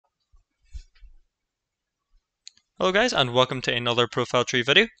Hello guys, and welcome to another ProfileTree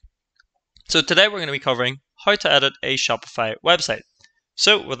video. So today we're going to be covering how to edit a Shopify website.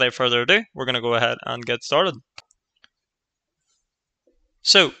 So without further ado, we're going to go ahead and get started.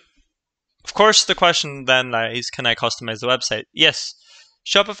 So, of course, the question then lies, can I customize the website? Yes,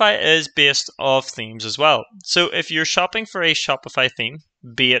 Shopify is based off themes as well. So if you're shopping for a Shopify theme,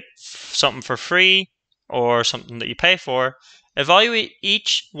 be it something for free or something that you pay for, evaluate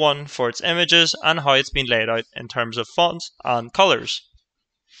each one for its images and how it's been laid out in terms of fonts and colors.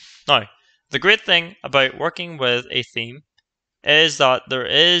 Now, the great thing about working with a theme is that there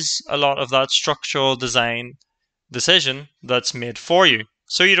is a lot of that structural design decision that's made for you.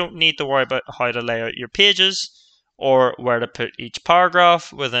 So you don't need to worry about how to lay out your pages or where to put each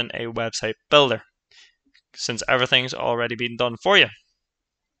paragraph within a website builder, since everything's already been done for you.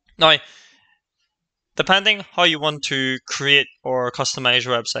 Now, depending how you want to create or customize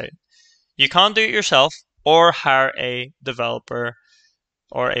your website, you can do it yourself or hire a developer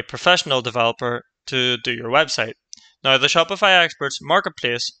or a professional developer to do your website. Now, the Shopify Experts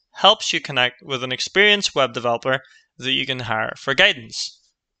Marketplace helps you connect with an experienced web developer that you can hire for guidance.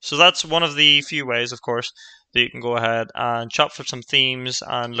 So that's one of the few ways, of course, that you can go ahead and shop for some themes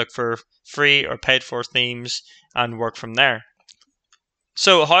and look for free or paid for themes and work from there.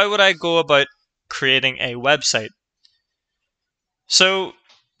 So how would I go about creating a website? So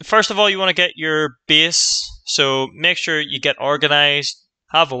first of all, you want to get your base. So make sure you get organized,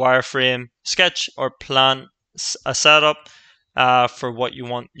 have a wireframe, sketch or plan a setup for what you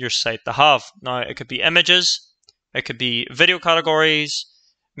want your site to have. Now, it could be images, it could be video categories,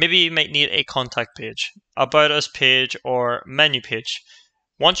 maybe you might need a contact page, about us page, or menu page.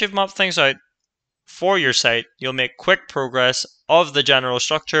 Once you've mapped things out for your site, you'll make quick progress of the general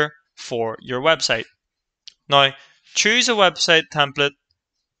structure for your website. Now, choose a website template,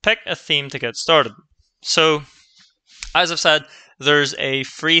 pick a theme to get started. So, as I've said, there's a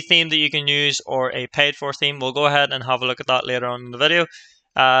free theme that you can use or a paid for theme. We'll go ahead and have a look at that later on in the video.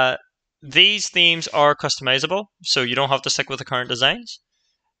 These themes are customizable, so you don't have to stick with the current designs.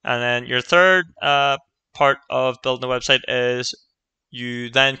 And then your third part of building a website is you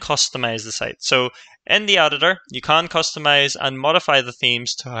then customize the site. So in the editor, you can customize and modify the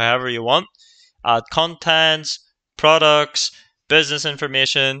themes to however you want. Add contents, products, business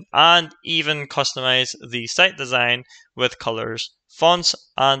information, and even customize the site design with colors, fonts,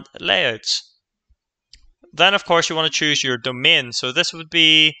 and layouts. Then, of course, you want to choose your domain. So this would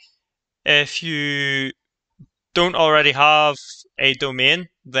be if you don't already have a domain,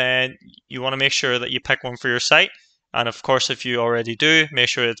 then you want to make sure that you pick one for your site. And of course, if you already do, make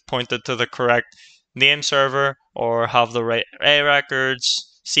sure it's pointed to the correct name server or have the right A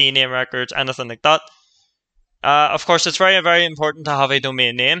records, C name records, anything like that. Of course, it's very, very important to have a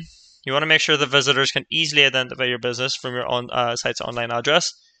domain name. You want to make sure that visitors can easily identify your business from your own site's online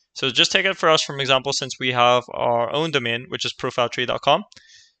address. So just take it for us, for example, since we have our own domain, which is ProfileTree.com.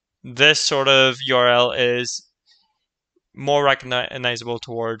 This sort of URL is more recognizable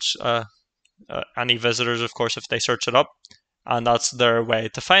towards any visitors, of course, if they search it up, and that's their way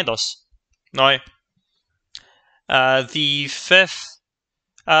to find us. Now, the fifth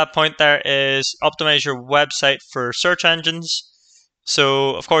point there is optimize your website for search engines.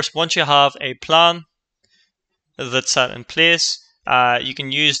 So, of course, once you have a plan that's set in place, you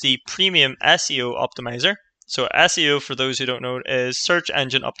can use the premium SEO optimizer. So SEO, for those who don't know, is search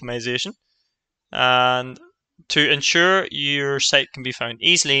engine optimization. And to ensure your site can be found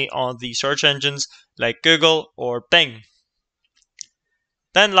easily on the search engines like Google or Bing.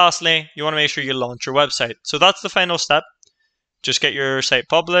 Then lastly, you want to make sure you launch your website. So that's the final step. Just get your site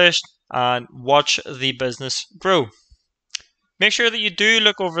published and watch the business grow. Make sure that you do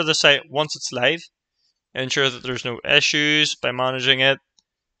look over the site once it's live. Ensure that there's no issues by managing it,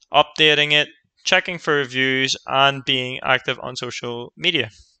 updating it, checking for reviews, and being active on social media.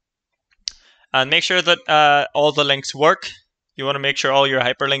 And make sure that all the links work. You want to make sure all your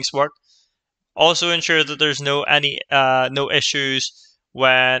hyperlinks work. Also ensure that there's no issues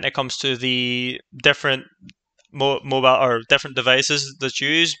when it comes to the different mobile or different devices that you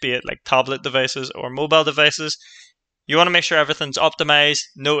use, be it like tablet devices or mobile devices. You want to make sure everything's optimized,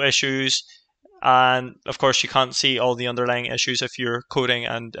 no issues, and of course you can't see all the underlying issues if you're coding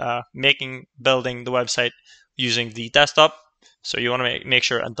and building the website using the desktop. So you want to make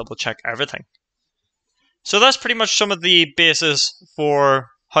sure and double check everything. So that's pretty much some of the basis for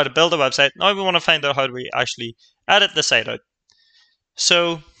how to build a website. Now we want to find out how do we actually edit the site out.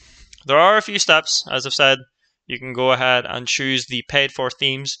 So there are a few steps. As I've said, you can go ahead and choose the paid for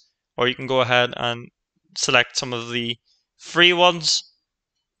themes, or you can go ahead and select some of the free ones.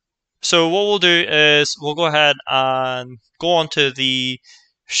 So what we'll do is we'll go ahead and go onto the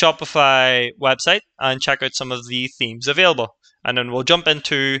Shopify website and check out some of the themes available. And then we'll jump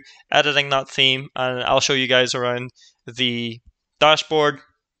into editing that theme, and I'll show you guys around the dashboard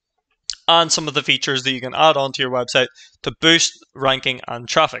and some of the features that you can add onto your website to boost ranking and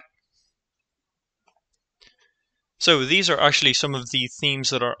traffic. So these are actually some of the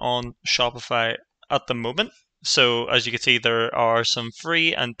themes that are on Shopify at the moment. So as you can see, there are some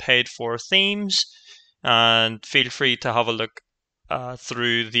free and paid for themes, and feel free to have a look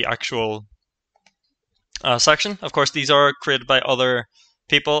through the actual section. Of course, these are created by other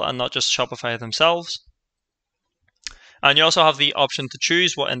people and not just Shopify themselves. And you also have the option to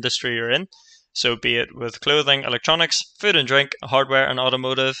choose what industry you're in. So be it with clothing, electronics, food and drink, hardware and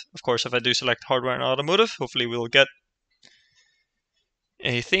automotive. Of course, if I do select hardware and automotive, hopefully we'll get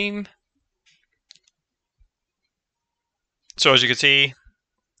a theme. So as you can see,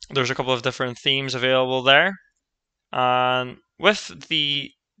 there's a couple of different themes available there. And with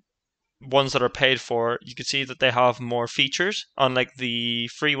the ones that are paid for, you can see that they have more features, unlike the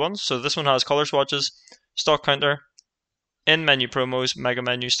free ones. So this one has color swatches, stock counter, in-menu promos, mega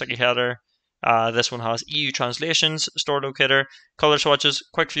menu, sticky header. This one has EU translations, store locator, color swatches,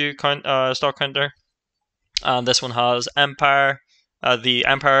 quick view, stock counter. And this one has Empire. The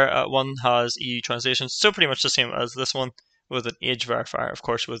Empire one has EU translations, so pretty much the same as this one, with an age verifier. Of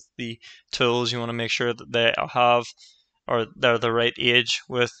course, with the tools, you want to make sure that they have, or they're the right age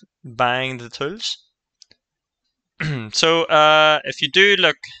with buying the tools. So if you do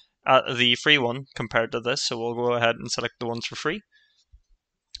look at the free one compared to this, so we'll go ahead and select the ones for free.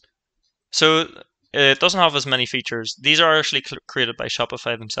 So it doesn't have as many features. These are actually created by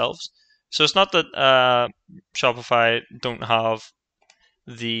Shopify themselves. So it's not that Shopify don't have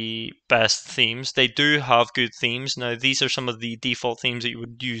the best themes. They do have good themes. Now, these are some of the default themes that you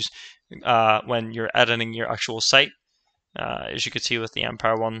would use when you're editing your actual site. As you can see with the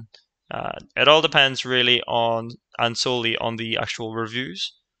Empire one, it all depends really on and solely on the actual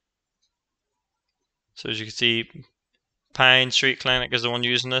reviews. So as you can see, Pine Street Clinic is the one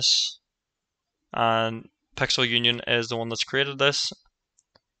using this, and Pixel Union is the one that's created this.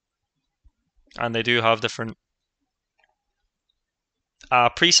 And they do have different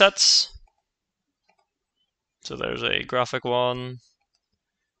presets. So there's a graphic one.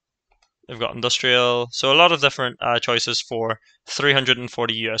 They've got industrial. So a lot of different choices for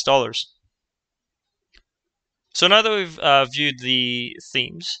 $340 US. So now that we've viewed the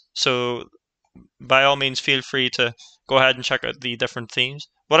themes, so by all means feel free to go ahead and check out the different themes.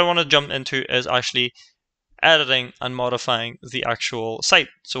 What I want to jump into is actually editing and modifying the actual site.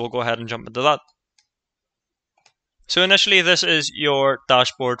 So we'll go ahead and jump into that. So initially, this is your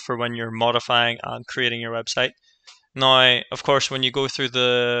dashboard for when you're modifying and creating your website. Now, of course, when you go through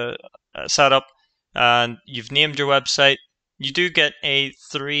the setup and you've named your website, you do get a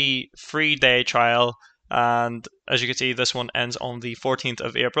 3 free day trial. And as you can see, this one ends on the 14th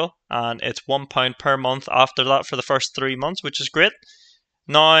of April, and it's £1 per month after that for the first 3 months, which is great.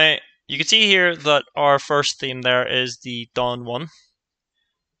 Now, you can see here that our first theme there is the Dawn one.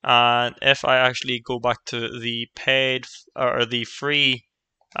 And if I actually go back to the paid or the free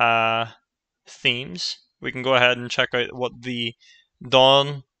themes, we can go ahead and check out what the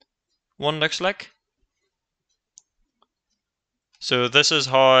Dawn one looks like. So this is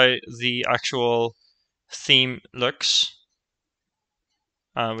how the actual theme looks.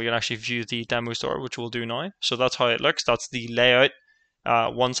 And we can actually view the demo store, which we'll do now. So that's how it looks. That's the layout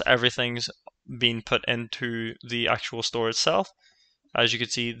once everything's been put into the actual store itself. As you can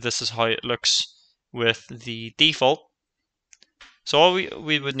see, this is how it looks with the default. So all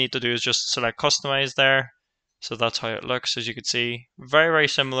we would need to do is just select Customize there. So that's how it looks. As you can see, very, very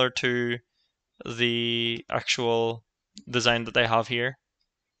similar to the actual design that they have here.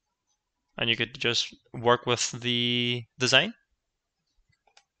 And you could just work with the design.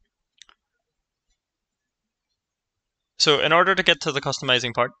 So in order to get to the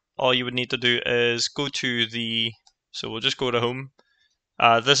customizing part, all you would need to do is go to so we'll just go to home.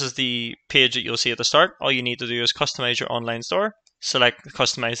 This is the page that you'll see at the start. All you need to do is customize your online store, select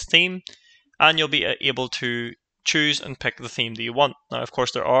customize theme, and you'll be able to choose and pick the theme that you want. Now, of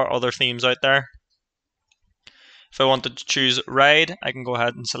course, there are other themes out there. If I wanted to choose ride, I can go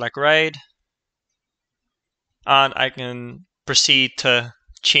ahead and select ride, and I can proceed to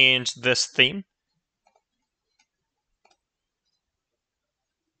change this theme.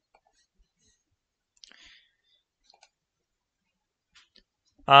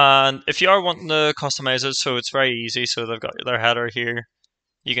 And if you are wanting to customize it, so it's very easy. So they've got their header here.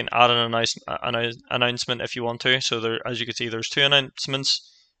 You can add an announcement if you want to. So there, as you can see, there's 2 announcements.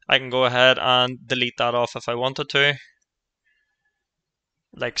 I can go ahead and delete that off if I wanted to,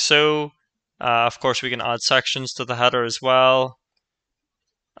 like so. Of course, we can add sections to the header as well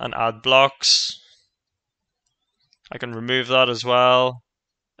and add blocks. I can remove that as well.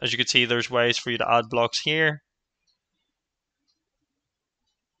 As you can see, there's ways for you to add blocks here.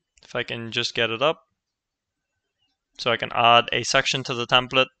 If I can just get it up. So I can add a section to the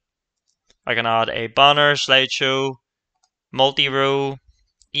template. I can add a banner, slideshow, multi-row,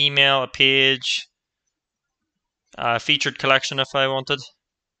 email, a page, a featured collection if I wanted.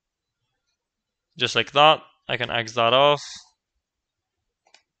 Just like that. I can exit that off.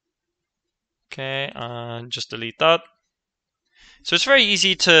 Okay, and just delete that. So it's very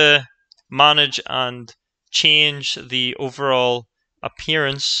easy to manage and change the overall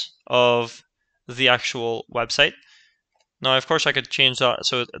appearance of the actual website. Now, of course, I could change that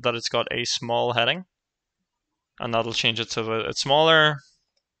so that it's got a small heading, and that'll change it so that it's smaller.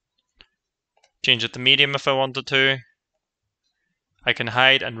 Change it to medium if I wanted to. I can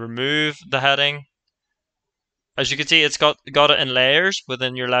hide and remove the heading. As you can see, it's got it in layers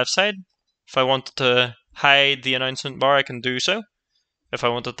within your left side. If I wanted to hide the announcement bar, I can do so. If I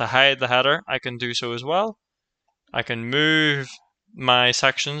wanted to hide the header, I can do so as well. I can move my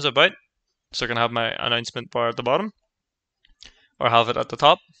sections about, so I can have my announcement bar at the bottom, or have it at the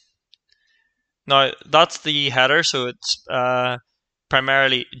top. Now, that's the header, so it's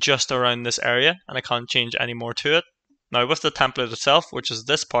primarily just around this area, and I can't change any more to it. Now, with the template itself, which is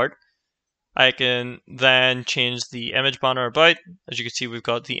this part, I can then change the image banner about. As you can see, we've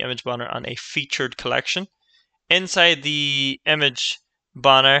got the image banner and a featured collection. Inside the image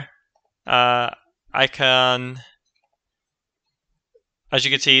banner, I can, as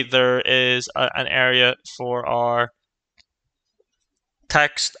you can see, there is an area for our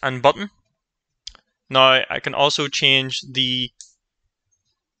text and button. Now, I can also change the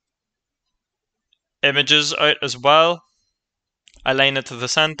images out as well. Align it to the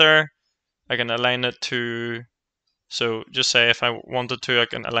center. I can align it to, so just say if I wanted to, I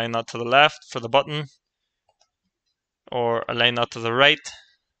can align that to the left for the button, or align that to the right,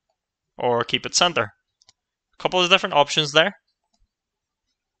 or keep it center. A couple of different options there.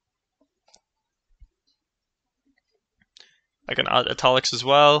 I can add italics as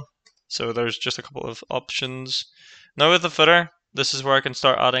well. So there's just a couple of options. Now with the footer, this is where I can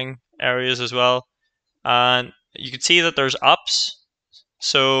start adding areas as well. And you can see that there's apps.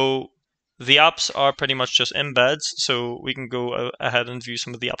 So the apps are pretty much just embeds. So we can go ahead and view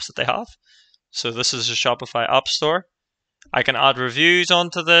some of the apps that they have. So this is a Shopify app store. I can add reviews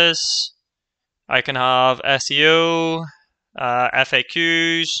onto this. I can have SEO,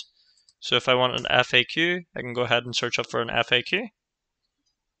 FAQs. So if I want an FAQ, I can go ahead and search up for an FAQ.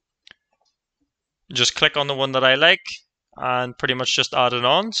 Just click on the one that I like and pretty much just add it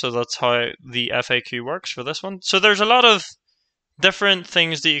on. So that's how the FAQ works for this one. So there's a lot of different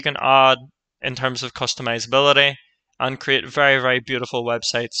things that you can add in terms of customizability and create very, very beautiful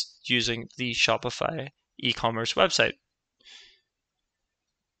websites using the Shopify e-commerce website.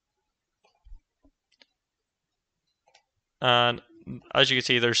 And as you can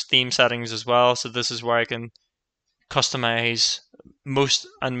see, there's theme settings as well. So this is where I can customize most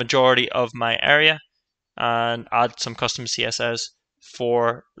and majority of my area and add some custom CSS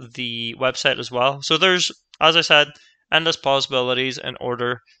for the website as well. So there's, as I said, endless possibilities in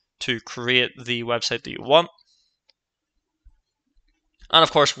order to create the website that you want. And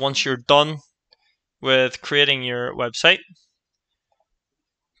of course, once you're done with creating your website,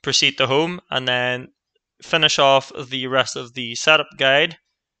 proceed to home and then finish off the rest of the setup guide,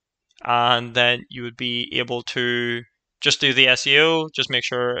 and then you would be able to just do the SEO, just make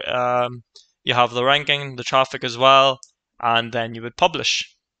sure you have the ranking, the traffic as well, and then you would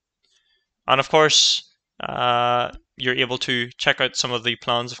publish. And of course, you're able to check out some of the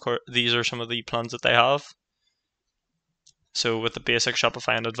plans. Of course, these are some of the plans that they have. So with the basic,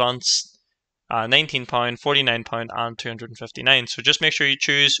 Shopify and advanced, £19, £49, and $259. So just make sure you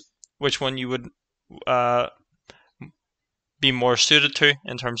choose which one you would be more suited to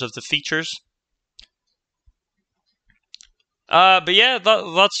in terms of the features. But yeah,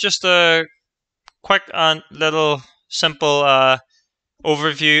 that's just a quick and little simple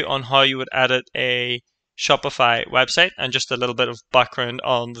overview on how you would edit a Shopify website, and just a little bit of background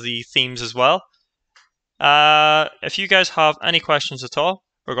on the themes as well. If you guys have any questions at all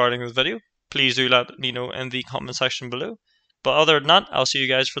regarding the video, please do let me know in the comment section below. But other than that, I'll see you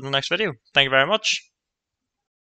guys for the next video. Thank you very much.